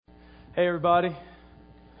Hey everybody,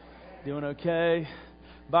 doing okay?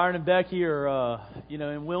 Byron and Becky are,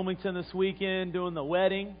 in Wilmington this weekend doing the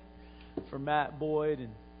wedding for Matt Boyd and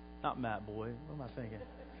not Matt Boyd. What am I thinking?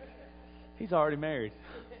 He's already married.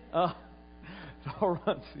 It all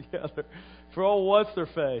runs together. For old what's their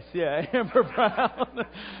face? Yeah, Amber Brown.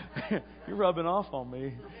 You're rubbing off on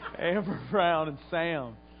me. Amber Brown and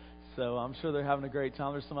Sam. So I'm sure they're having a great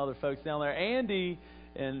time. There's some other folks down there. Andy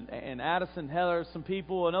and Addison, Heather, some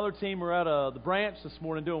people, another team were at the branch this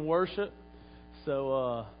morning doing worship.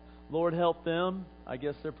 So Lord help them. I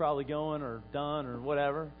guess they're probably going or done or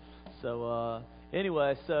whatever. So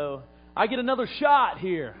anyway, so I get another shot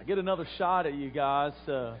here. I get another shot at you guys.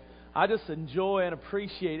 So I just enjoy and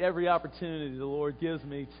appreciate every opportunity the Lord gives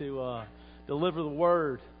me to deliver the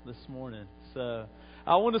word this morning. So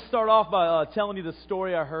I want to start off by telling you the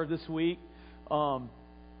story I heard this week.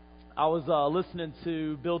 I was listening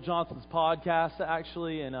to Bill Johnson's podcast,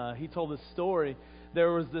 actually, and he told this story.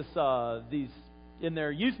 There was these in their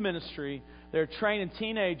youth ministry, they're training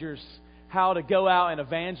teenagers how to go out and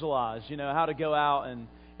evangelize, how to go out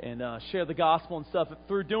and share the gospel and stuff.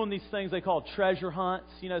 Through doing these things they call treasure hunts.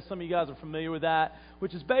 Some of you guys are familiar with that,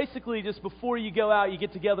 which is basically just before you go out, you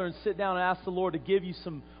get together and sit down and ask the Lord to give you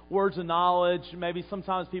some words of knowledge. Maybe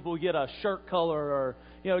sometimes people will get a shirt color or,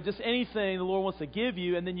 just anything the Lord wants to give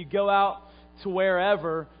you, and then you go out to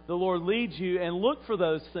wherever the Lord leads you and look for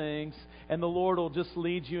those things, and the Lord will just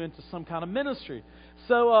lead you into some kind of ministry.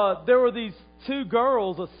 So there were these two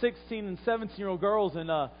girls, 16 and 17-year-old girls,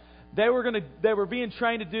 and they were being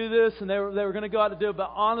trained to do this, and they were going to go out to do it,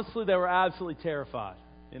 but honestly, they were absolutely terrified.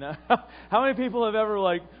 How many people have ever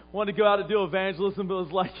wanted to go out to do evangelism, but it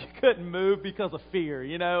was like you couldn't move because of fear?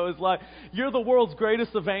 It was like you're the world's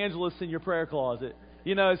greatest evangelist in your prayer closet.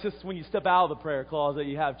 It's just when you step out of the prayer closet,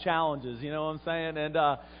 you have challenges. You know what I'm saying?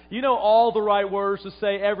 And all the right words to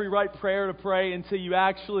say, every right prayer to pray until you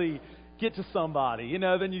actually get to somebody.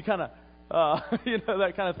 Then you kind of,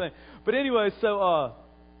 that kind of thing. But anyway, so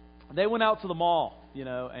they went out to the mall,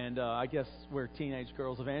 and I guess where teenage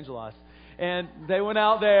girls evangelize. And they went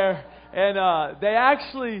out there, and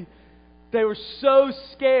they were so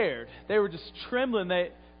scared. They were just trembling.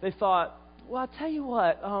 They thought, well, I'll tell you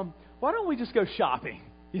what, why don't we just go shopping?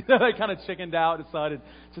 They kind of chickened out, decided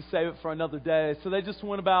to save it for another day. So they just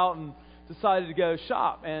went about and decided to go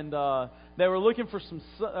shop. And they were looking for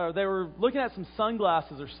they were looking at some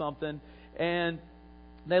sunglasses or something. And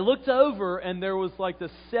they looked over, and there was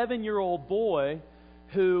this 7-year-old boy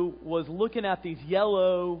who was looking at these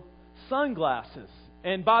yellow sunglasses.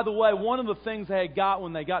 And by the way, one of the things they had got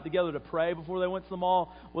when they got together to pray before they went to the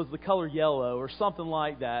mall was the color yellow or something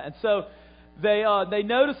like that. And so they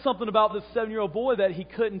noticed something about this 7-year-old boy, that he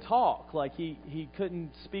couldn't talk, he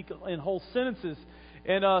couldn't speak in whole sentences.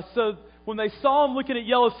 And so when they saw him looking at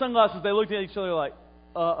yellow sunglasses, they looked at each other like,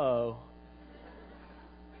 uh-oh.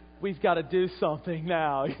 We've got to do something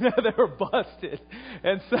now. They were busted.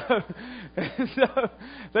 And so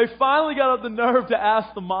they finally got up the nerve to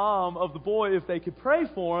ask the mom of the boy if they could pray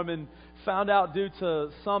for him, and found out due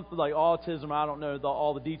to something like autism, I don't know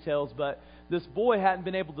all the details, but this boy hadn't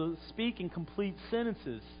been able to speak in complete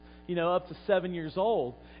sentences, up to 7 years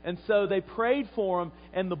old. And so they prayed for him,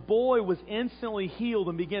 and the boy was instantly healed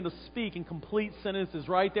and began to speak in complete sentences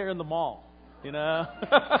right there in the mall. Yeah.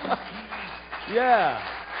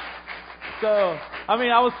 So, I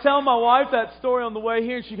was telling my wife that story on the way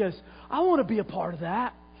here, and she goes, I want to be a part of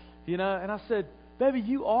that. And I said, baby,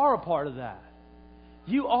 you are a part of that.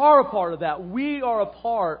 You are a part of that. We are a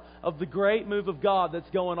part of the great move of God that's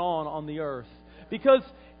going on the earth. Because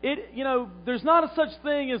there's not a such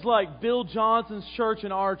thing as Bill Johnson's church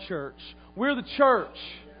and our church. We're the church.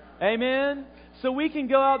 Amen? So we can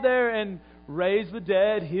go out there and raise the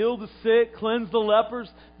dead, heal the sick, cleanse the lepers.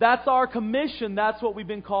 That's our commission. That's what we've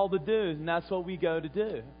been called to do, and that's what we go to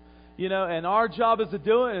do. And our job is to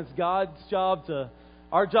do it, and it's God's job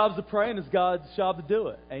our job is to pray, and it's God's job to do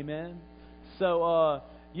it. Amen? So,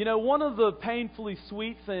 one of the painfully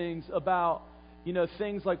sweet things about,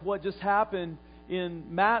 things like what just happened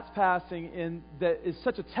in Matt's passing, and that is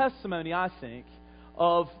such a testimony, I think,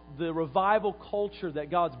 of the revival culture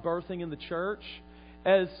that God's birthing in the church,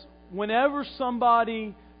 as whenever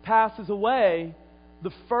somebody passes away,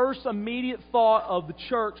 the first immediate thought of the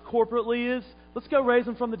church corporately is, let's go raise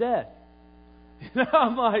them from the dead.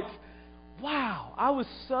 I'm like, wow, I was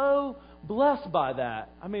so blessed by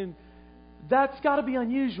that. That's got to be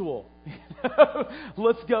unusual.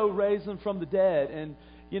 Let's go raise them from the dead. And,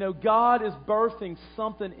 God is birthing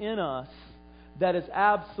something in us that is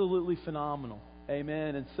absolutely phenomenal.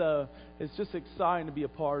 Amen. And so it's just exciting to be a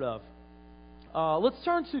part of. Let's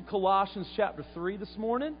turn to Colossians chapter 3 this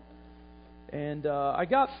morning. And I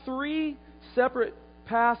got 3 separate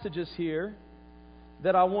passages here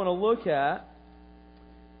that I want to look at.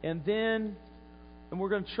 And we're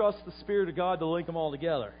going to trust the Spirit of God to link them all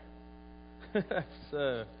together.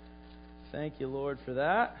 So, thank you, Lord, for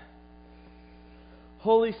that.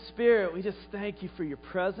 Holy Spirit, we just thank you for your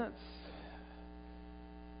presence.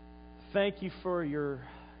 Thank you for your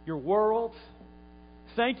world.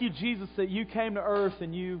 Thank you, Jesus, that you came to earth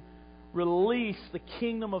and you released the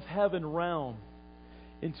kingdom of heaven realm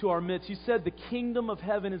into our midst. You said the kingdom of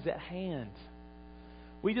heaven is at hand.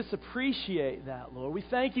 We just appreciate that, Lord. We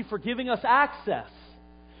thank you for giving us access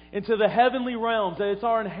into the heavenly realms, that it's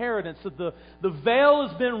our inheritance, that the veil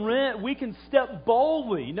has been rent. We can step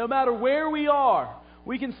boldly, no matter where we are.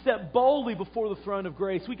 We can step boldly before the throne of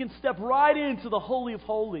grace. We can step right into the Holy of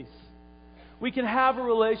Holies. We can have a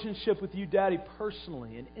relationship with you, Daddy,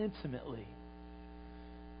 personally and intimately.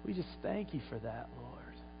 We just thank you for that, Lord.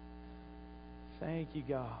 Thank you,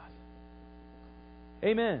 God.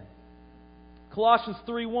 Amen. Colossians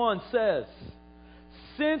 3:1 says,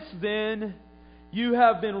 "Since then you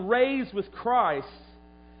have been raised with Christ,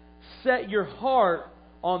 set your heart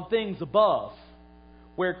on things above,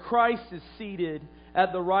 where Christ is seated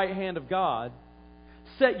at the right hand of God.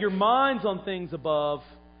 Set your minds on things above,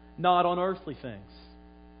 not on earthly things."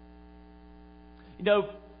 You know,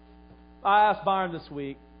 I asked Byron this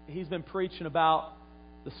week, he's been preaching about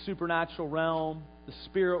the supernatural realm, the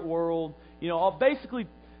spirit world, basically,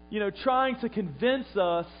 trying to convince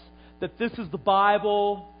us that this is the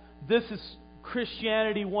Bible, this is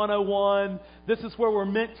Christianity 101, this is where we're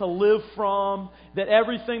meant to live from, that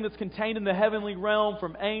everything that's contained in the heavenly realm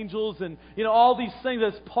from angels and, all these things,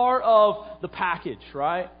 that's part of the package,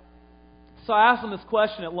 right? So I asked him this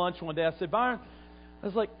question at lunch one day. I said, Byron, I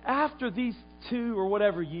was like, after these 2 or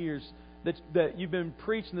whatever years that you've been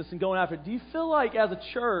preaching this and going after it, do you feel like as a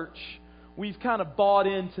church we've kind of bought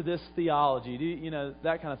into this theology? Do you know,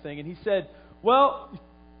 that kind of thing? And he said,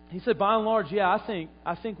 by and large, yeah,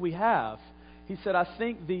 I think we have. He said, I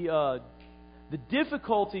think the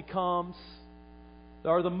difficulty comes,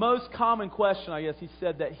 or the most common question, I guess he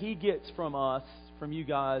said, that he gets from us, from you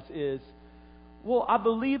guys, is, well, I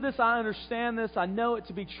believe this, I understand this, I know it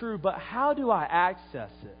to be true, but how do I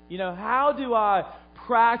access it? How do I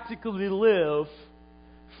practically live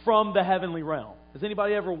from the heavenly realm? Has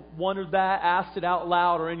anybody ever wondered that, asked it out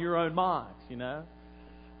loud or in your own minds,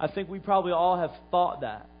 I think we probably all have thought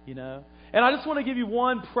that, And I just want to give you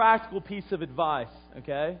one practical piece of advice,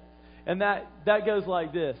 okay? And that goes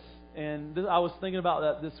like this, and I was thinking about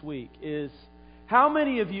that this week, is how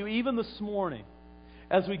many of you, even this morning,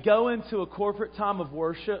 as we go into a corporate time of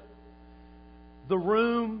worship, the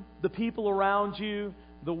room, the people around you,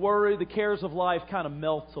 the worry, the cares of life kind of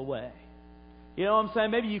melts away? You know what I'm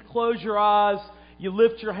saying? Maybe you close your eyes, you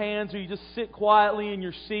lift your hands, or you just sit quietly in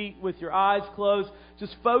your seat with your eyes closed,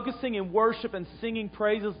 just focusing in worship and singing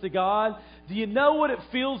praises to God. Do you know what it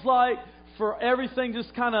feels like for everything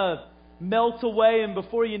just kind of melt away, and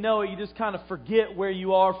before you know it, you just kind of forget where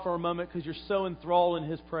you are for a moment because you're so enthralled in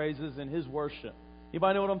His praises and His worship?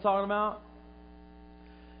 Anybody know what I'm talking about?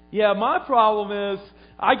 Yeah, my problem is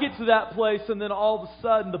I get to that place and then all of a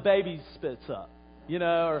sudden the baby spits up.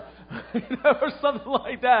 Or something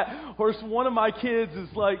like that. Or one of my kids is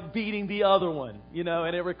like beating the other one,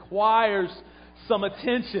 and it requires some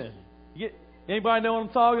attention. Anybody know what I'm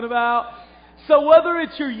talking about? So whether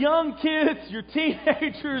it's your young kids, your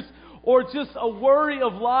teenagers, or just a worry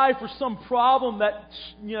of life or some problem that,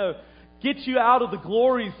 gets you out of the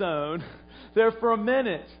glory zone there for a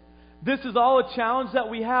minute, this is all a challenge that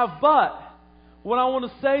we have. But what I want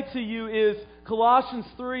to say to you is Colossians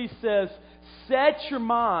 3 says, set your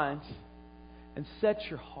mind and set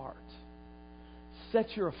your heart.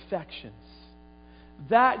 Set your affections.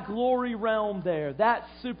 That glory realm there, that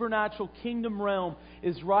supernatural kingdom realm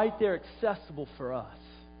is right there accessible for us.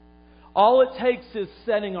 All it takes is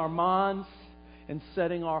setting our minds and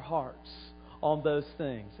setting our hearts on those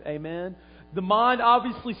things. Amen? The mind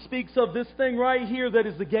obviously speaks of this thing right here that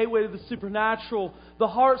is the gateway to the supernatural. The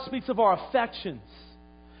heart speaks of our affections.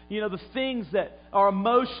 The things that, our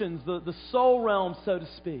emotions, the soul realm, so to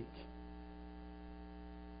speak.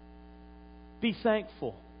 Be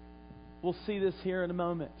thankful. We'll see this here in a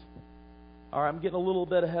moment. All right, I'm getting a little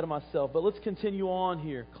bit ahead of myself, but let's continue on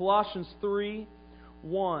here. Colossians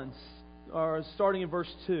 3:1, starting in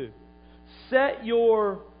verse 2. Set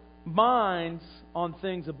your minds on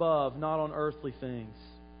things above, not on earthly things.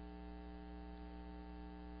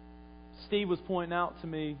 Steve was pointing out to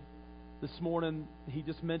me this morning, he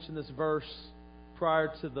just mentioned this verse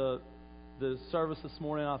prior to the service this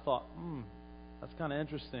morning. I thought, that's kind of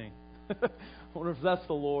interesting. I wonder if that's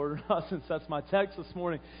the Lord or not, since that's my text this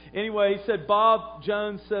morning. Anyway, he said, Bob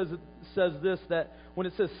Jones says this, that when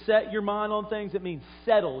it says set your mind on things, it means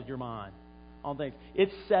settle your mind on things.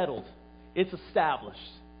 It's settled. It's established.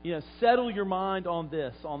 Settle your mind on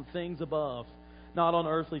this, on things above, not on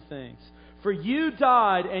earthly things. For you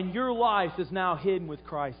died, and your life is now hidden with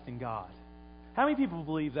Christ in God. How many people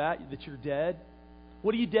believe that you're dead?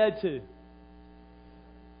 What are you dead to?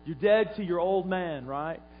 You're dead to your old man,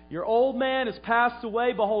 right? Your old man has passed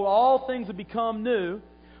away. Behold, all things have become new.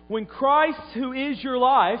 When Christ, who is your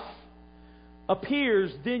life,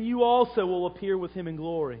 appears, then you also will appear with Him in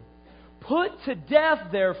glory. Put to death,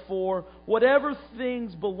 therefore, whatever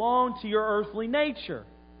things belong to your earthly nature: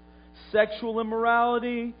 sexual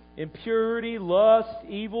immorality, impurity, lust,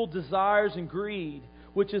 evil desires, and greed,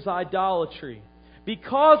 which is idolatry.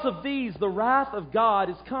 Because of these, the wrath of God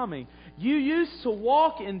is coming. You used to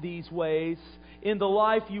walk in these ways in the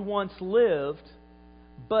life you once lived,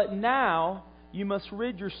 but now you must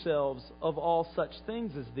rid yourselves of all such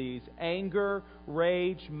things as these: anger,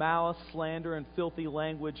 rage, malice, slander, and filthy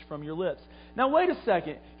language from your lips. Now wait a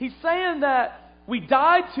second. He's saying that we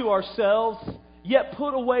died to ourselves, yet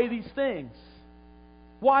put away these things.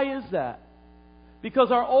 Why is that?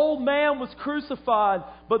 Because our old man was crucified,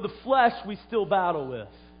 but the flesh we still battle with.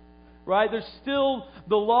 Right? There's still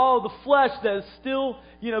the law of the flesh that is still,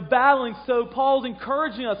 battling. So Paul's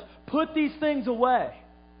encouraging us, put these things away.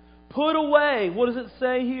 Put away. What does it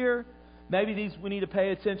say here? Maybe these we need to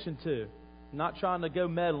pay attention to. I'm not trying to go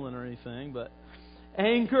meddling or anything, but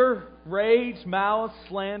anger, rage, malice,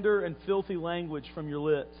 slander, and filthy language from your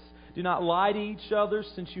lips. Do not lie to each other,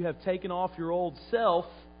 since you have taken off your old self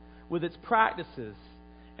with its practices,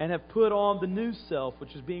 and have put on the new self,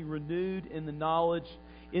 which is being renewed in the knowledge,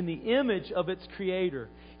 in the image of its Creator.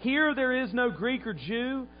 Here there is no Greek or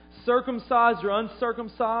Jew, circumcised or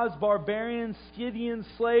uncircumcised, barbarian, Scythian,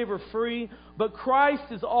 slave or free, but Christ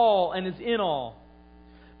is all and is in all.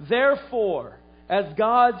 Therefore, as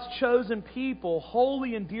God's chosen people,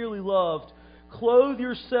 holy and dearly loved, clothe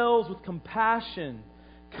yourselves with compassion,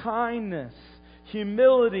 kindness,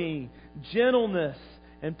 humility, gentleness,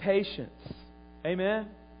 and patience. Amen?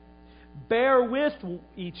 Bear with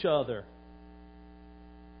each other.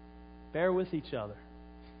 Bear with each other.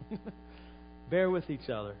 Bear with each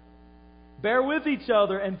other. Bear with each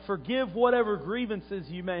other and forgive whatever grievances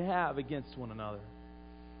you may have against one another.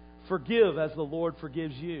 Forgive as the Lord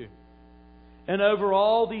forgives you. And over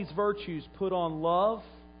all these virtues put on love,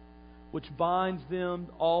 which binds them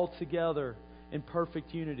all together in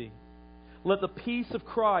perfect unity. Let the peace of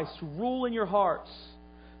Christ rule in your hearts,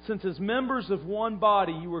 since as members of one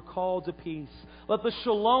body you were called to peace. Let the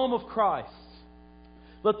shalom of Christ,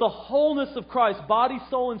 let the wholeness of Christ, body,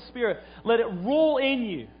 soul, and spirit, let it rule in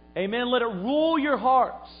you. Amen. Let it rule your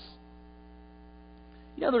hearts.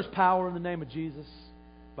 There's power in the name of Jesus,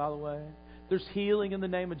 by the way. There's healing in the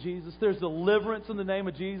name of Jesus. There's deliverance in the name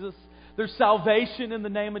of Jesus. There's salvation in the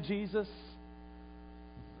name of Jesus.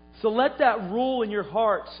 So let that rule in your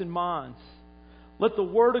hearts and minds. Let the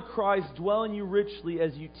word of Christ dwell in you richly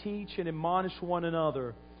as you teach and admonish one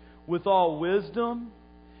another with all wisdom,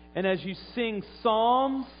 and as you sing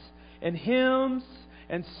psalms and hymns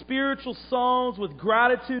and spiritual songs with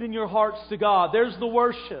gratitude in your hearts to God. There's the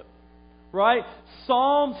worship, right?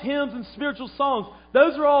 Psalms, hymns, and spiritual songs.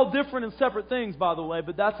 Those are all different and separate things, by the way,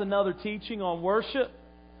 but that's another teaching on worship.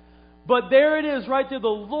 But there it is right there. The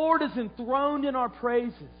Lord is enthroned in our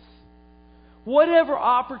praises. Whatever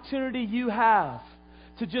opportunity you have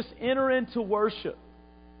to just enter into worship.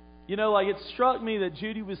 It struck me that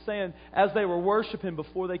Judy was saying as they were worshiping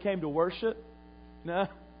before they came to worship. No.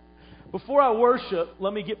 Before I worship,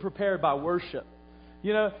 let me get prepared by worship.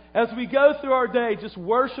 As we go through our day, just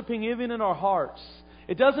worshiping even in our hearts.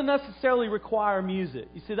 It doesn't necessarily require music.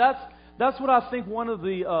 You see, that's what I think one of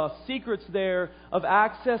the secrets there of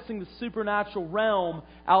accessing the supernatural realm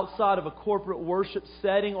outside of a corporate worship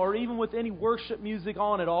setting, or even with any worship music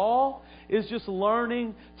on at all, is just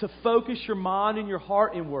learning to focus your mind and your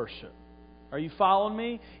heart in worship. Are you following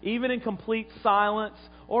me? Even in complete silence,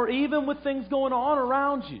 or even with things going on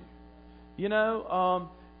around you.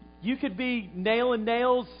 You could be nailing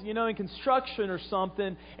nails, in construction or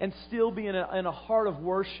something, and still be in a heart of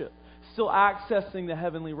worship. Still accessing the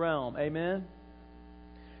heavenly realm. Amen?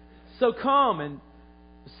 So come and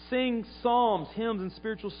sing psalms, hymns, and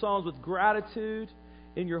spiritual songs with gratitude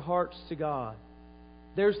in your hearts to God.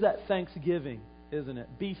 There's that thanksgiving, isn't it?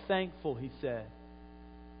 Be thankful, he said,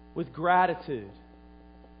 with gratitude.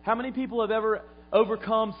 How many people have ever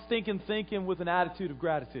overcome stinking thinking with an attitude of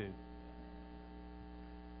gratitude?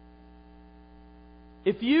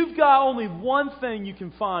 If you've got only one thing you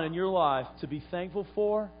can find in your life to be thankful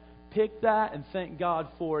for, pick that and thank God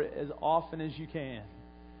for it as often as you can.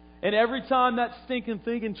 And every time that stinking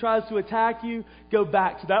thinking tries to attack you, go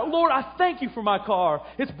back to that. Lord, I thank you for my car.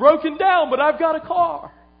 It's broken down, but I've got a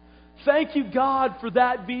car. Thank you, God, for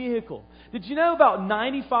that vehicle. Did you know about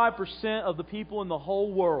 95% of the people in the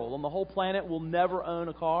whole world, on the whole planet, will never own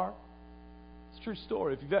a car? It's a true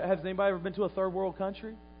story. Has anybody ever been to a third world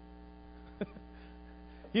country?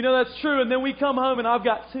 You know, that's true. And then we come home and I've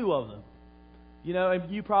got 2 of them. You know, and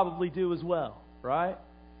you probably do as well, right?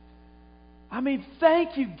 I mean,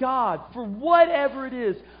 thank you, God, for whatever it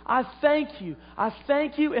is. I thank you. I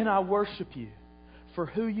thank you and I worship you for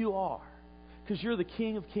who you are. Because you're the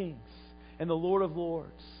King of Kings and the Lord of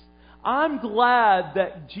Lords. I'm glad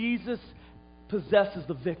that Jesus possesses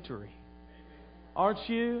the victory. Aren't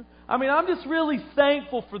you? I mean, I'm just really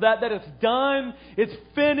thankful for that it's done, it's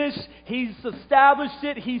finished, He's established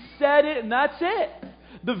it, He said it, and that's it.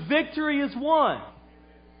 The victory is won.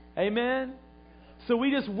 Amen? So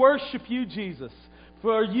we just worship you, Jesus,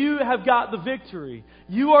 for you have got the victory.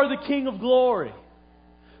 You are the King of glory.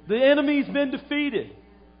 The enemy's been defeated.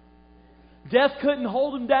 Death couldn't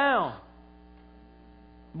hold Him down.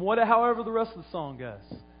 However the rest of the song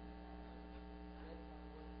goes.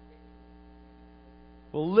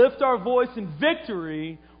 We'll lift our voice in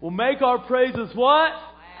victory. We'll make our praises what?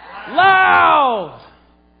 Loud!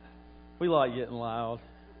 We like getting loud.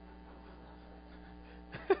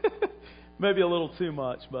 Maybe a little too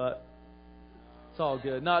much, but it's all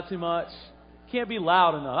good. Not too much. Can't be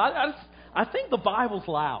loud enough. I think the Bible's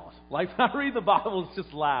loud. Like when I read the Bible, it's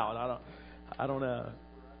just loud. I don't know.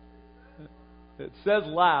 It says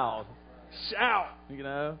loud. Shout, you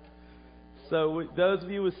know. So those of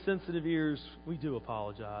you with sensitive ears, we do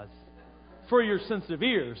apologize. For your sensitive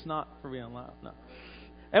ears, not for being loud. No.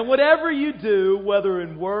 And whatever you do, whether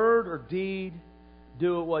in word or deed,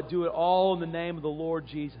 do it all in the name of the Lord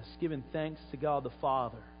Jesus, giving thanks to God the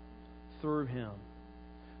Father through Him.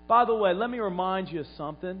 By the way, let me remind you of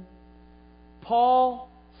something. Paul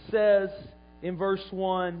says in verse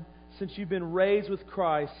 1, since you've been raised with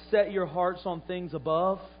Christ, set your hearts on things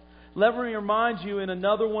above. Let me remind you in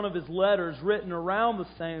another one of his letters written around the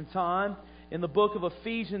same time, in the book of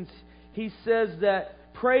Ephesians, he says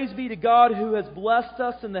that praise be to God who has blessed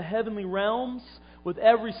us in the heavenly realms with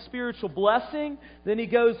every spiritual blessing. Then he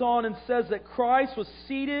goes on and says that Christ was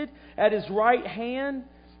seated at His right hand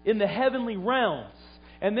in the heavenly realms.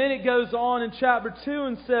 And then it goes on in chapter 2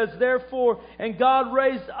 and says, therefore, and God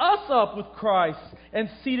raised us up with Christ and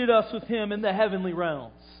seated us with Him in the heavenly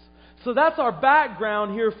realms. So that's our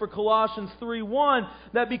background here for Colossians 3:1,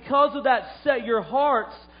 that because of that, set your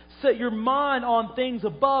hearts, set your mind on things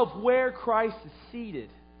above where Christ is seated.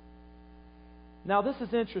 Now this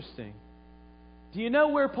is interesting. Do you know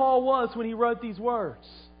where Paul was when he wrote these words?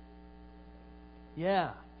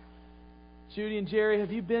 Yeah. Judy and Jerry,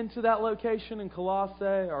 have you been to that location in Colossae?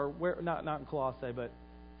 Or where? Not in Colossae, but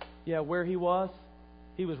yeah, where he was?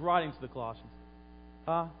 He was writing to the Colossians.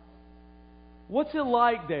 Huh? What's it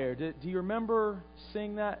like there? Do you remember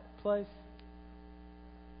seeing that place?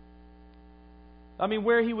 I mean,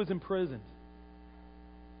 where he was imprisoned.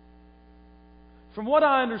 From what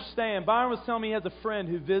I understand, Byron was telling me he has a friend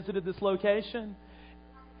who visited this location.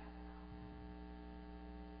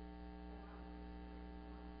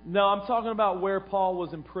 No, I'm talking about where Paul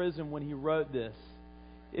was in prison when he wrote this.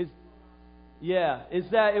 Is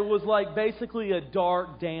that it was like basically a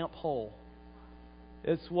dark, damp hole.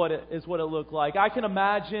 It's what it looked like. I can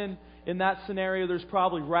imagine in that scenario there's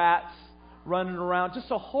probably rats running around. Just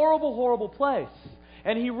a horrible, horrible place.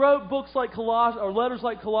 And he wrote books like letters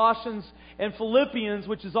like Colossians and Philippians,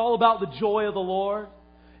 which is all about the joy of the Lord.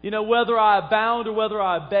 You know, whether I abound or whether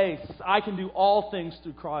I abase, I can do all things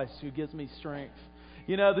through Christ who gives me strength.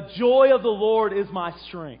 You know, the joy of the Lord is my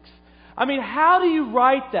strength. I mean, how do you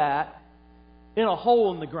write that in a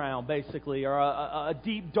hole in the ground, basically, or a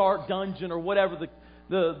deep, dark dungeon, or whatever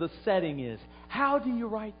the setting is? How do you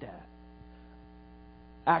write that?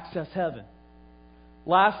 Access heaven.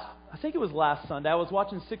 I think it was last Sunday, I was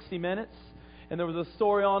watching 60 Minutes, and there was a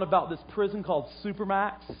story on about this prison called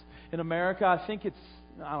Supermax in America. I think it's,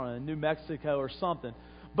 New Mexico or something.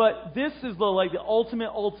 But this is the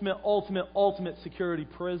ultimate security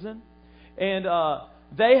prison. And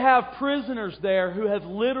they have prisoners there who have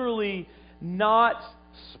literally not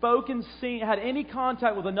had any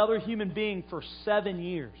contact with another human being for 7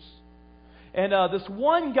 years. And this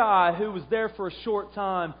one guy who was there for a short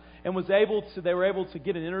time and they were able to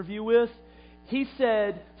get an interview with, he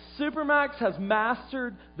said, Supermax has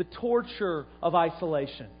mastered the torture of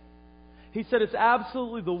isolation. He said it's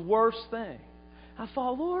absolutely the worst thing. I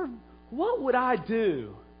thought, Lord, what would I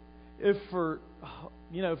do if for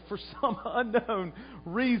some unknown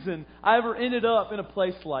reason I ever ended up in a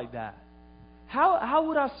place like that? How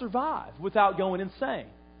would I survive without going insane?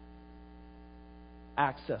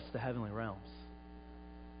 Access to heavenly realms.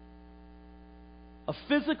 A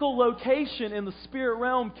physical location in the spirit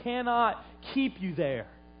realm cannot keep you there.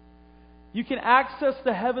 You can access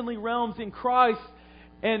the heavenly realms in Christ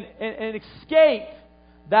and escape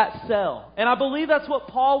that cell. And I believe that's what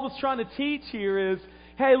Paul was trying to teach here is,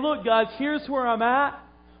 hey, look, guys, here's where I'm at,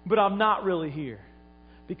 but I'm not really here.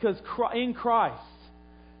 Because in Christ,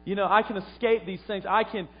 I can escape these things. I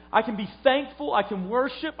can be thankful. I can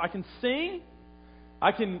worship. I can sing.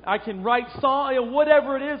 I can write songs.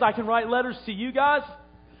 Whatever it is, I can write letters to you guys.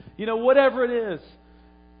 Whatever it is.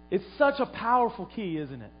 It's such a powerful key,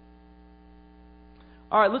 isn't it?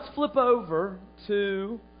 All right, let's flip over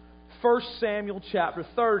to 1 Samuel chapter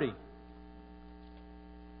 30.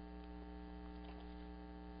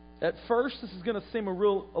 At first, this is going to seem a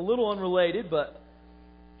little unrelated, but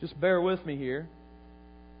just bear with me here.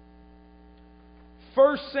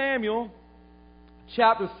 1 Samuel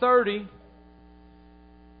chapter 30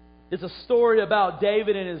 is a story about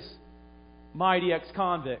David and his mighty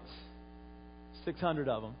ex-convicts. 600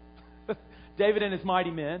 of them. David and his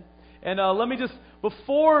mighty men. And let me just,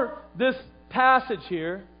 before this passage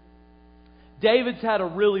here, David's had a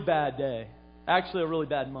really bad day. Actually, a really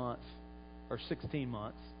bad month. Or 16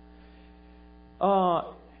 months.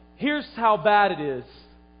 Here's how bad it is.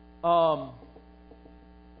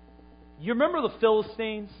 You remember the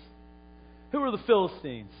Philistines? Who were the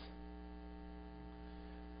Philistines?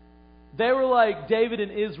 They were like David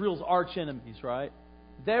and Israel's arch enemies, right?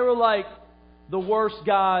 They were like the worst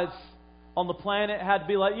guys on the planet. Had to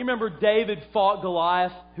be like, you remember David fought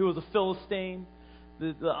Goliath, who was a Philistine,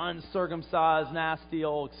 the uncircumcised, nasty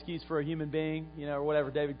old excuse for a human being, or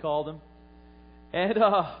whatever David called him. And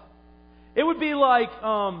it would be like,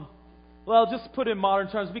 just to put it in modern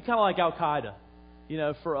terms, it'd be kind of like Al Qaeda,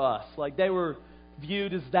 for us. Like they were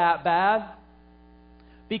viewed as that bad.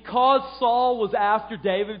 Because Saul was after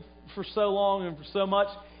David for so long and for so much,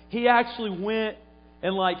 he actually went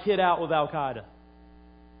and hid out with Al Qaeda.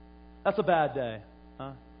 That's a bad day,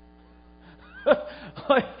 huh?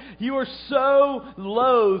 You are so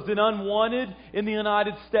loathed and unwanted in the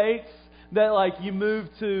United States that you move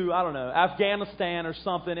to, I don't know, Afghanistan or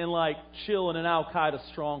something and chill in an Al Qaeda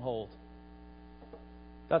stronghold.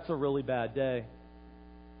 That's a really bad day.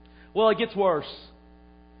 Well, it gets worse.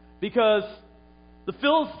 Because the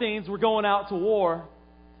Philistines were going out to war,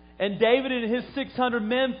 and David and his 600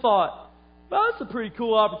 men thought, well, that's a pretty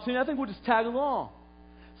cool opportunity. I think we'll just tag along.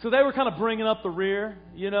 So they were kind of bringing up the rear,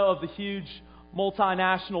 of the huge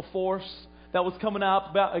multinational force that was coming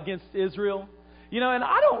out against Israel. And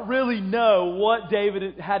I don't really know what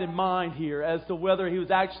David had in mind here as to whether he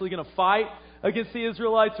was actually going to fight against the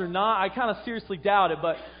Israelites or not. I kind of seriously doubt it,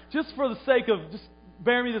 but just for the sake of just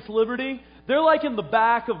bear me this liberty, they're in the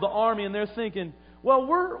back of the army and they're thinking, well,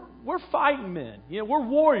 we're fighting men. We're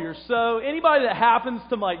warriors. So anybody that happens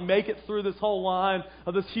to make it through this whole line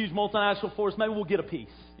of this huge multinational force, maybe we'll get a piece.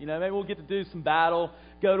 Maybe we'll get to do some battle,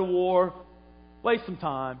 go to war, waste some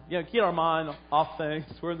time, get our mind off things.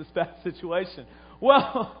 We're in this bad situation.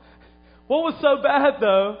 Well, what was so bad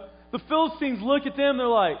though, the Philistines look at them, they're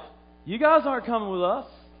like, you guys aren't coming with us.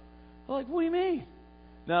 They're like, what do you mean?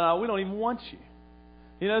 No, we don't even want you.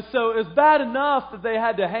 So it's bad enough that they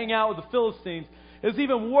had to hang out with the Philistines. It's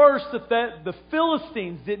even worse that the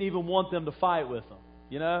Philistines didn't even want them to fight with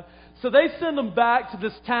them. So they send them back to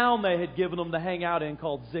this town they had given them to hang out in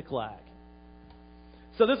called Ziklag.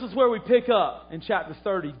 So this is where we pick up in chapter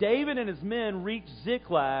 30. David and his men reached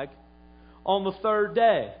Ziklag on the third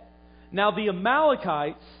day. Now the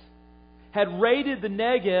Amalekites had raided the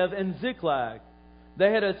Negev and Ziklag.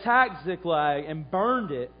 They had attacked Ziklag and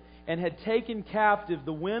burned it and had taken captive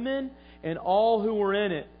the women and all who were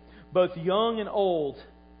in it, both young and old.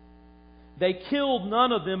 They killed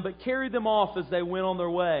none of them, but carried them off as they went on their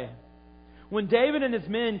way. When David and his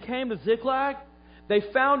men came to Ziklag, they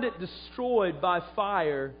found it destroyed by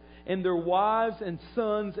fire, and their wives and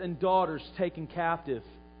sons and daughters taken captive.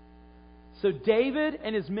 So David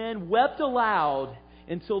and his men wept aloud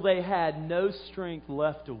until they had no strength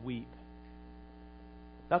left to weep.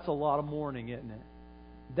 That's a lot of mourning, isn't it?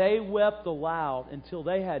 They wept aloud until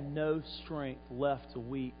they had no strength left to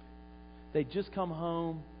weep. They'd just come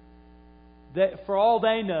home. For all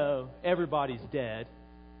they know, everybody's dead.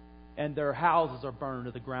 And their houses are burned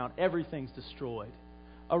to the ground. Everything's destroyed.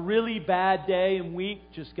 A really bad day and week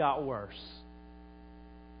just got worse.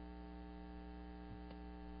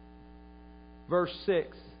 Verse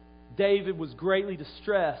 6. David was greatly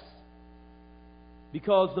distressed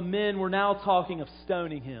because the men were now talking of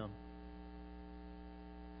stoning him.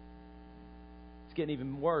 It's getting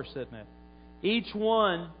even worse, isn't it? Each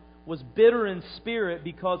one was bitter in spirit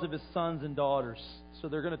because of his sons and daughters. So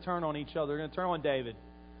they're going to turn on each other. They're going to turn on David.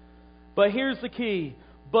 But here's the key.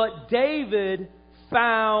 But David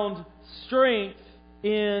found strength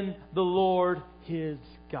in the Lord his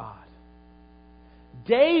God.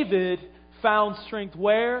 David found strength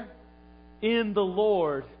where? In the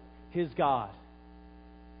Lord his God.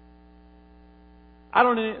 I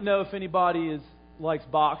don't know if anybody likes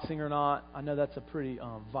boxing or not. I know that's a pretty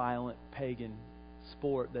violent pagan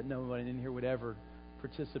sport that nobody in here would ever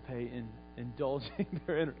participate in indulging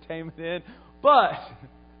their entertainment in. But,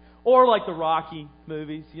 or like the Rocky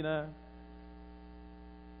movies, you know.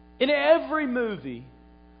 In every movie,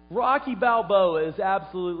 Rocky Balboa is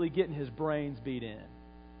absolutely getting his brains beat in.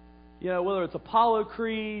 You know, whether it's Apollo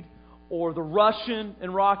Creed or the Russian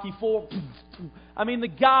in Rocky IV. I mean, the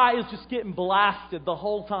guy is just getting blasted the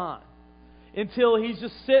whole time until he's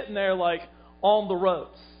just sitting there like on the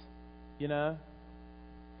ropes, you know.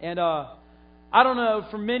 And I don't know,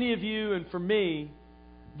 for many of you and for me,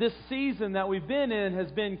 this season that we've been in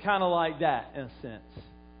has been kind of like that in a sense.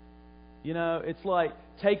 You know, it's like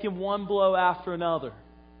taking one blow after another.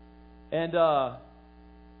 And,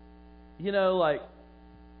 you know, like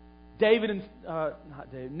Nate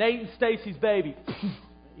and Stacy's baby,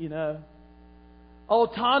 you know. Oh,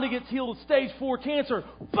 Tonda gets healed of stage 4 cancer.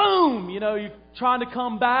 Boom! You know, you're trying to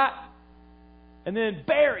come back. And then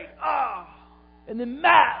Barry, and then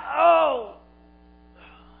Matt,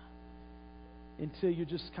 until you're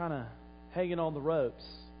just kind of hanging on the ropes.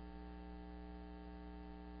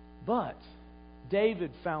 But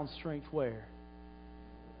David found strength where?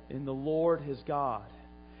 In the Lord his God.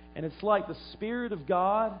 And it's like the Spirit of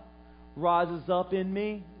God rises up in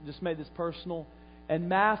me. Just made this personal. And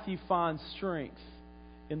Matthew finds strength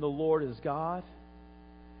in the Lord his God.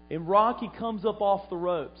 And Rocky comes up off the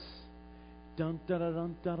ropes. Dun dun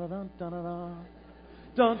dun dun dun dun dun dun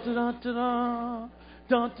dun dun dun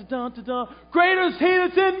dun dun dun dun dun. Greater is He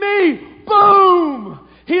that's in me. Boom!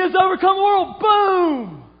 He has overcome the world.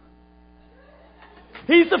 Boom!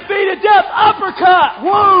 He's defeated death. Uppercut.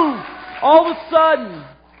 Whoa! All of a sudden,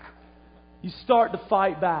 you start to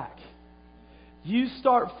fight back. You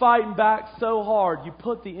start fighting back so hard, you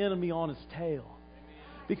put the enemy on his tail.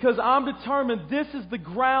 Because I'm determined this is the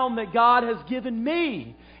ground that God has given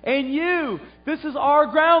me and you. This is our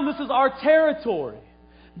ground. This is our territory.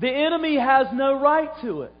 The enemy has no right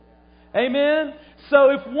to it. Amen? So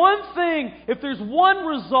if there's one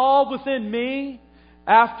resolve within me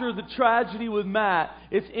after the tragedy with Matt,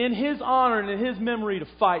 it's in his honor and in his memory to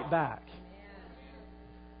fight back.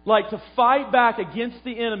 Like to fight back against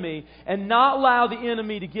the enemy and not allow the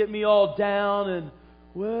enemy to get me all down and,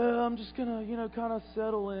 well, I'm just going to, kind of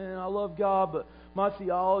settle in. I love God, but my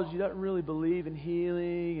theology doesn't really believe in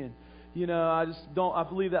healing. And, I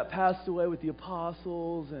believe that passed away with the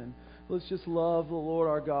apostles. And let's just love the Lord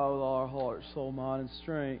our God with all our heart, soul, mind, and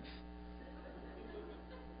strength.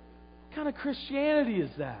 What kind of Christianity is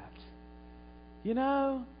that? And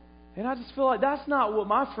I just feel like that's not what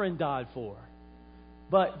my friend died for.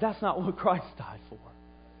 But that's not what Christ died for.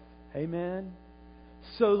 Amen?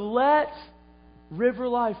 So let River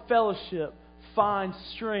Life Fellowship find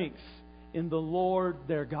strength in the Lord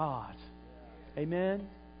their God. Amen?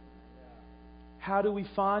 How do we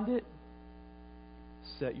find it?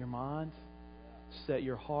 Set your mind, set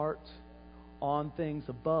your heart on things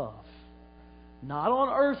above. Not on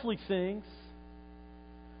earthly things,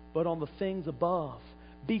 but on the things above.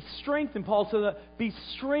 Be strengthened, Paul said that. Be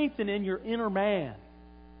strengthened in your inner man.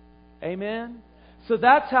 Amen? So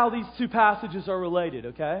that's how these two passages are related,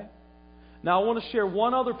 okay? Now I want to share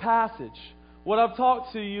one other passage. What I've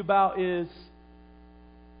talked to you about is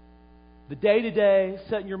the day-to-day,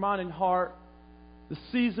 setting your mind and heart, the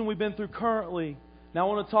season we've been through currently. Now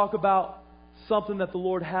I want to talk about something that the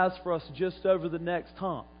Lord has for us just over the next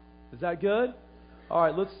hump. Is that good? All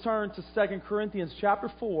right, let's turn to 2 Corinthians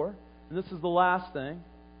chapter 4. And this is the last thing.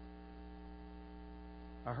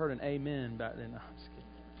 I heard an amen back then. No, I'm just kidding.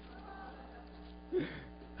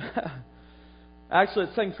 Actually,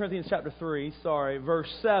 it's 2 Corinthians chapter 3, verse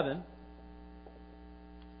 7.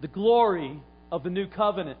 The glory of the new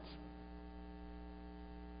covenant.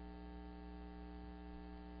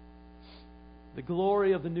 The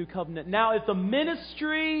glory of the new covenant. Now, if the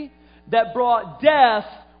ministry that brought death,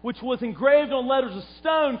 which was engraved on letters of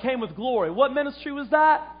stone, came with glory. What ministry was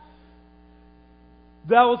that?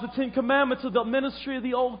 That was the Ten Commandments of the ministry of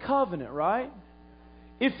the Old Covenant, right?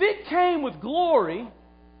 If it came with glory,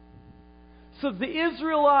 So the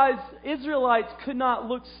Israelites could not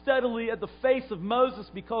look steadily at the face of Moses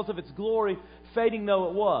because of its glory, fading though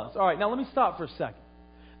it was. All right, now let me stop for a second.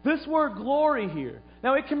 This word glory here,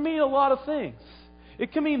 now it can mean a lot of things.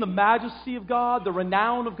 It can mean the majesty of God, the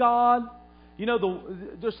renown of God,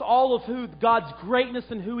 just all of who God's greatness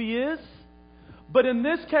and who He is. But in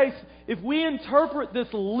this case, if we interpret this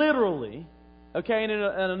literally, okay, and in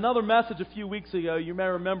another message a few weeks ago, you may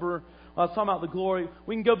remember I was talking about the glory.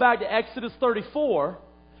 We can go back to Exodus 34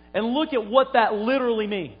 and look at what that literally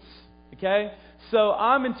means. Okay? So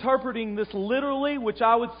I'm interpreting this literally, which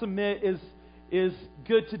I would submit is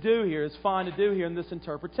good to do here, is fine to do here in this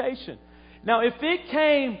interpretation. Now, if it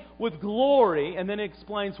came with glory, and then it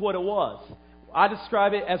explains what it was, I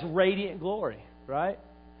describe it as radiant glory, right?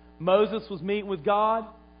 Moses was meeting with God,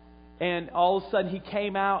 and all of a sudden He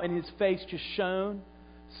came out and His face just shone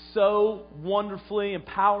so wonderfully and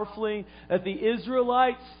powerfully that the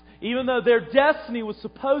Israelites, even though their destiny was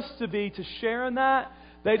supposed to be to share in that,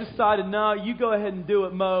 they decided, no, you go ahead and do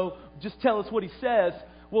it, Mo. Just tell us what He says.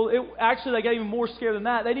 Well, actually, they got even more scared than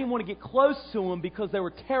that. They didn't want to get close to Him because they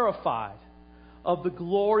were terrified of the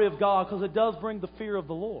glory of God, because it does bring the fear of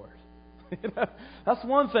the Lord. That's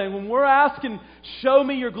one thing. When we're asking, show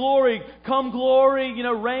me your glory, come glory,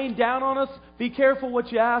 rain down on us, be careful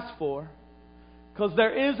what you ask for. Because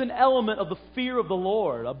there is an element of the fear of the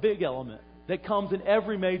Lord, a big element, that comes in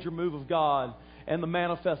every major move of God and the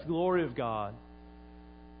manifest glory of God.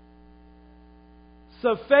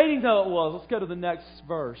 So fading though it was, let's go to the next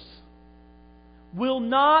verse. Will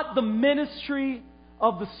not the ministry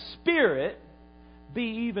of the Spirit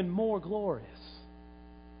be even more glorious?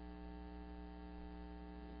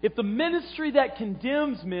 If the ministry that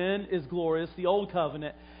condemns men is glorious, the old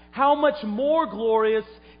covenant, how much more glorious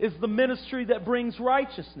is the ministry that brings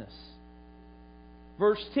righteousness?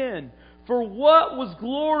 Verse 10, for what was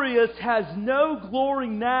glorious has no glory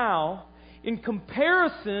now in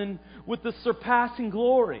comparison with the surpassing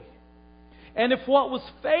glory. And if what was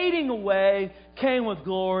fading away came with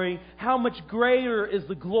glory, how much greater is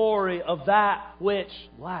the glory of that which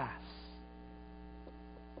lasts?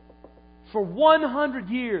 For 100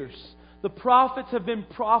 years, the prophets have been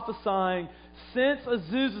prophesying since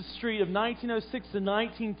Azusa Street of 1906 to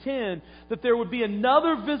 1910 that there would be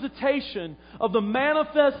another visitation of the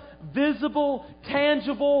manifest, visible,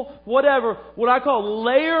 tangible, whatever, what I call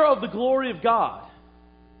layer of the glory of God.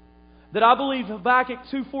 That I believe Habakkuk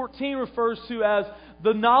 2:14 refers to as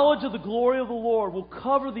the knowledge of the glory of the Lord will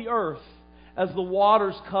cover the earth as the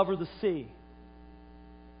waters cover the sea.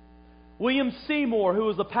 William Seymour, who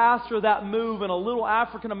was the pastor of that move in a little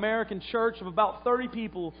African-American church of about 30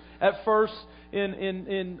 people at first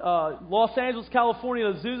in Los Angeles,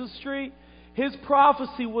 California, Azusa Street, his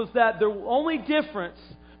prophecy was that the only difference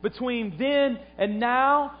between then and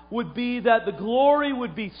now would be that the glory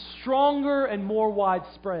would be stronger and more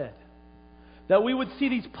widespread. That we would see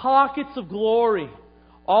these pockets of glory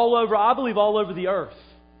all over, I believe, all over the earth.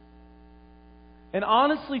 And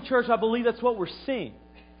honestly, church, I believe that's what we're seeing.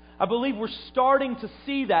 I believe we're starting to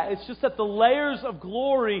see that. It's just that the layers of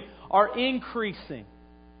glory are increasing.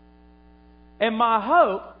 And my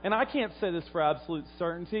hope, and I can't say this for absolute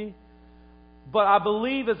certainty, but I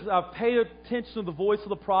believe as I've paid attention to the voice of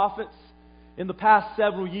the prophets in the past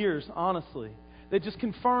several years, honestly, that just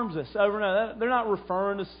confirms this over and over. They're not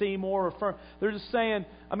referring to Seymour. They're just saying,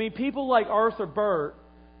 people like Arthur Burt,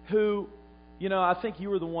 who, I think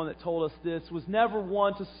you were the one that told us this, was never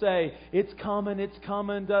one to say, it's coming,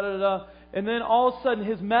 da-da-da. And then all of a sudden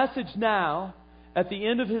his message now, at the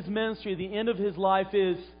end of his ministry, at the end of his life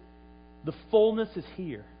is, the fullness is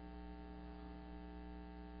here.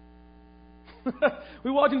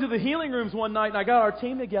 We walked into the healing rooms one night and I got our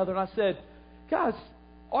team together and I said, guys,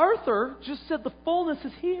 Arthur just said the fullness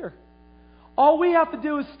is here. All we have to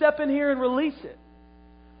do is step in here and release it.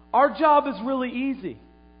 Our job is really easy.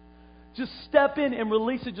 Just step in and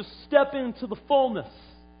release it. Just step into the fullness.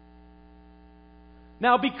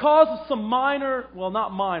 Now, because of some minor, well,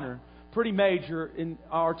 not minor, pretty major in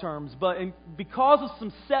our terms, but because of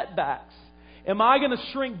some setbacks, am I going to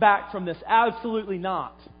shrink back from this? Absolutely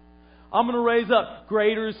not. I'm going to raise up,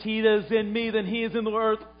 greater is He that is in me than he is in the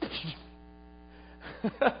earth.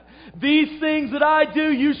 These things that I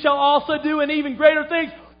do, you shall also do, and even greater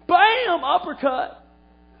things. Bam! Uppercut.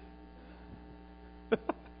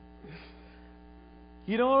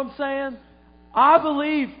 You know what I'm saying? I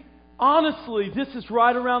believe, honestly, this is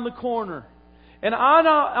right around the corner. And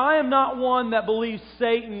I am not one that believes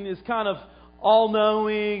Satan is kind of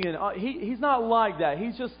all-knowing. And he's not like that.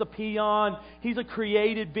 He's just a peon. He's a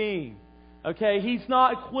created being. Okay? He's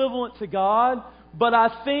not equivalent to God. But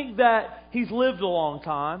I think that he's lived a long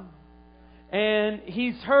time. and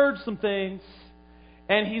he's heard some things,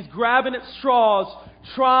 and he's grabbing at straws,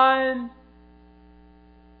 trying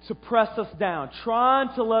to press us down,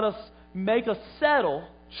 trying to let us make us settle,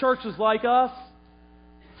 churches like us,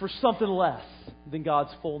 for something less than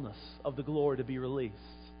God's fullness of the glory to be released.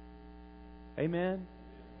 Amen?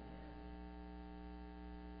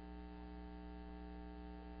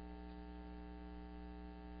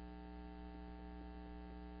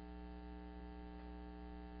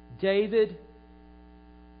 David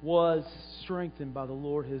was strengthened by the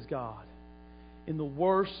Lord his God. In the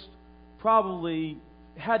worst, probably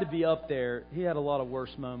had to be up there. He had a lot of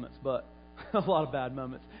worse moments, but a lot of bad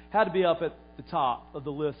moments. Had to be up at the top of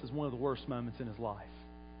the list as one of the worst moments in his life.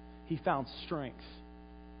 He found strength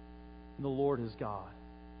in the Lord his God.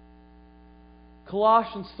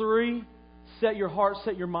 Colossians 3, set your heart,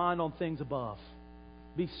 set your mind on things above.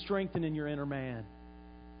 Be strengthened in your inner man.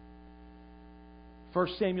 1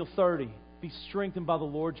 Samuel 30, be strengthened by the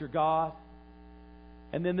Lord your God.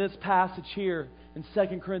 And then this passage here in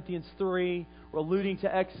 2 Corinthians 3, we're alluding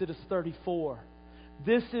to Exodus 34.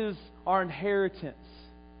 This is our inheritance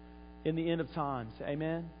in the end of times.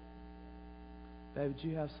 Amen? David, do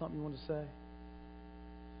you have something you want to say?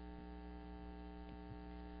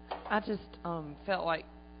 I just felt like,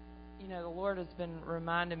 the Lord has been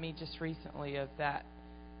reminding me just recently of that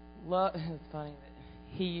love. It's funny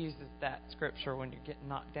that He uses that scripture when you're getting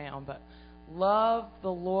knocked down, but love the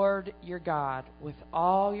Lord your God with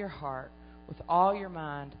all your heart, with all your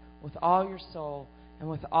mind, with all your soul, and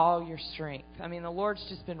with all your strength. I mean, the Lord's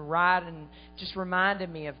just been just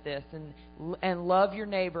reminding me of this, and love your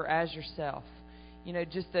neighbor as yourself.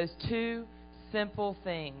 Just those two simple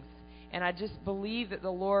things. And I just believe that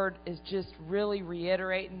the Lord is just really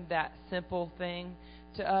reiterating that simple thing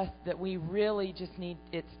to us, that we really just need,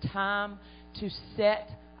 it's time to set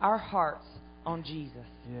our hearts on Jesus.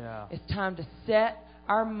 Yeah. It's time to set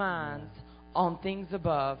our minds on things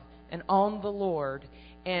above and on the Lord,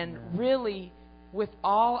 and really with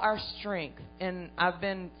all our strength. And I've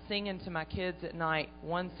been singing to my kids at night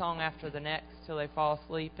one song after the next till they fall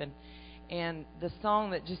asleep, and the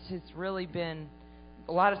song that just has really been,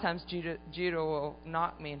 a lot of times Judah will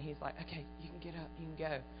knock me and he's like, okay, you can get up, you can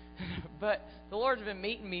go. But the Lord's been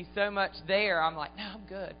meeting me so much there, I'm like, no, I'm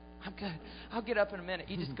good. I'll get up in a minute.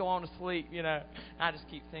 You just go on to sleep, I just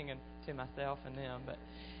keep singing to myself and them.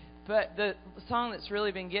 But the song that's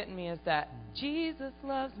really been getting me is that Jesus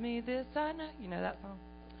loves me, this I know. You know that song?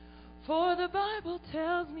 For the Bible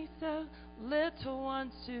tells me so, little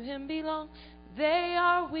ones to Him belong. They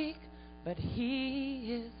are weak, but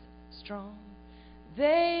He is strong.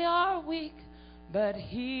 They are weak, but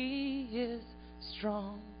He is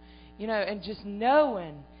strong. And just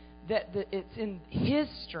knowing that it's in His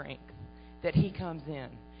strength that He comes in.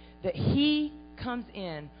 That He comes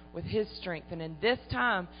in with His strength. And in this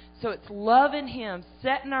time, so it's loving Him,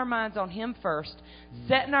 setting our minds on Him first,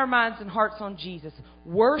 setting our minds and hearts on Jesus,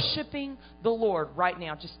 worshiping the Lord right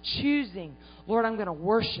now, just choosing, Lord, I'm going to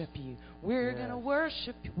worship You. We're going to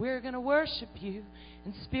worship You. We're going to worship You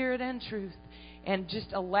in spirit and truth. And just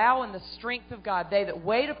allowing the strength of God. They that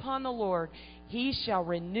wait upon the Lord, He shall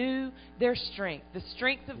renew their strength. The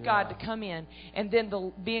strength of God to come in. And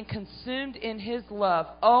then being consumed in His love.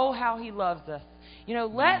 Oh, how He loves us.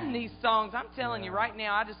 Letting these songs, I'm telling you right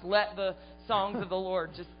now, I just let the songs of the Lord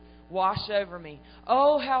just wash over me.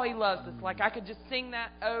 Oh, how He loves us. Like I could just sing that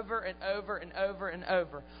over and over and over and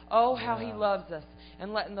over. Oh, how He loves us.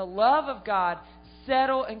 And letting the love of God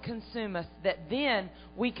settle and consume us, that then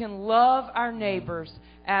we can love our neighbors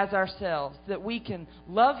as ourselves, that we can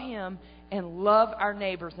love Him and love our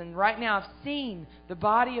neighbors. And right now I've seen the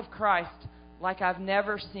body of Christ like I've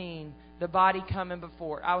never seen the body coming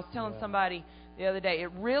before. I was telling somebody the other day,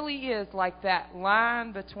 it really is like that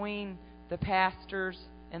line between the pastors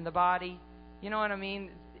and the body. You know what I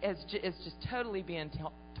mean? It's just totally being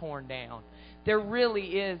torn down. There really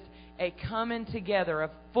is a coming together, a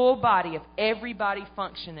full body of everybody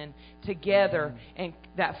functioning together, and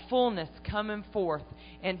that fullness coming forth,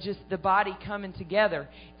 and just the body coming together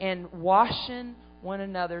and washing one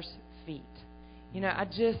another's feet. I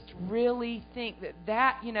just really think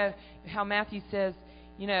that how Matthew says,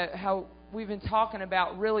 how we've been talking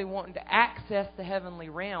about really wanting to access the heavenly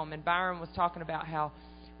realm, and Byron was talking about how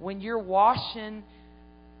when you're washing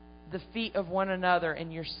the feet of one another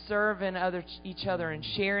and you're serving each other and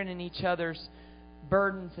sharing in each other's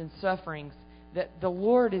burdens and sufferings, that the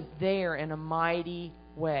Lord is there in a mighty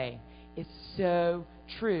way. It's so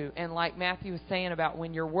true. And like Matthew was saying about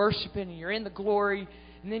when you're worshiping and you're in the glory,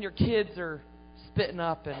 and then your kids are spitting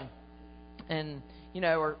up and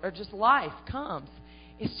or just life comes.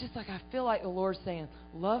 It's just like I feel like the Lord's saying,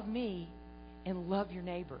 love me and love your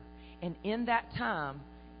neighbor. And in that time,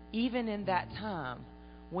 even in that time,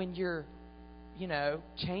 when you're,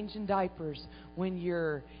 changing diapers, when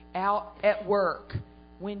you're out at work,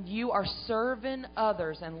 when you are serving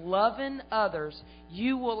others and loving others,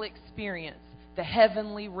 you will experience the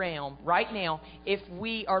heavenly realm right now if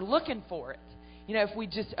we are looking for it. If we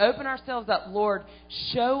just open ourselves up, Lord,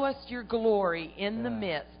 show us your glory in the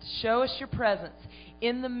midst. Show us your presence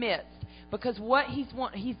in the midst. Because what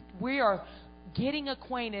we are getting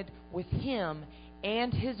acquainted with Him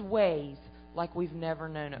and His ways like we've never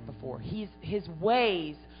known it before. His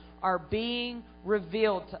ways are being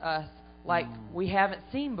revealed to us like we haven't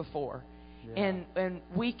seen before. Yeah. And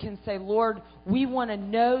we can say, Lord, we want to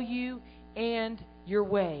know you and your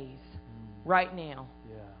ways right now.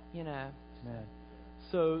 Yeah. Man.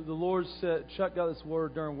 So the Lord said, Chuck got this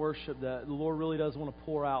word during worship that the Lord really does want to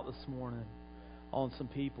pour out this morning on some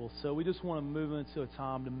people. So we just want to move into a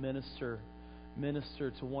time to minister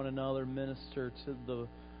to one another, minister to the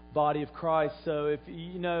body of Christ. So if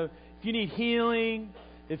you need healing,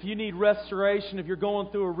 if you need restoration, if you're going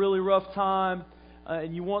through a really rough time,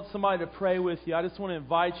 and you want somebody to pray with you, I just want to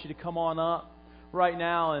invite you to come on up right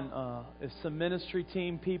now, and if some ministry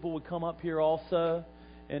team people would come up here also,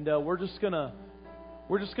 and we're just gonna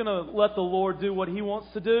let the Lord do what He wants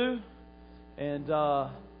to do, and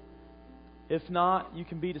if not, you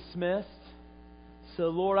can be dismissed. So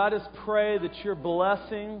Lord, I just pray that your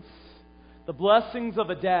blessings, the blessings of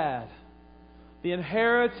a dad, the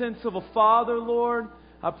inheritance of a father, Lord,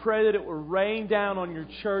 I pray that it will rain down on your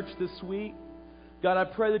church this week. God, I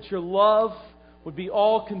pray that your love would be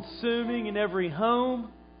all-consuming in every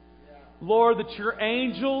home. Lord, that your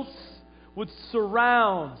angels would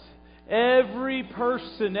surround every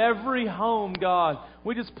person, every home, God.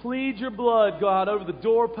 We just plead your blood, God, over the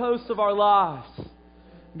doorposts of our lives.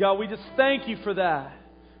 God, we just thank you for that.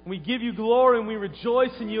 We give you glory and we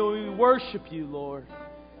rejoice in you and we worship you, Lord.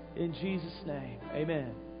 In Jesus' name,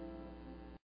 amen.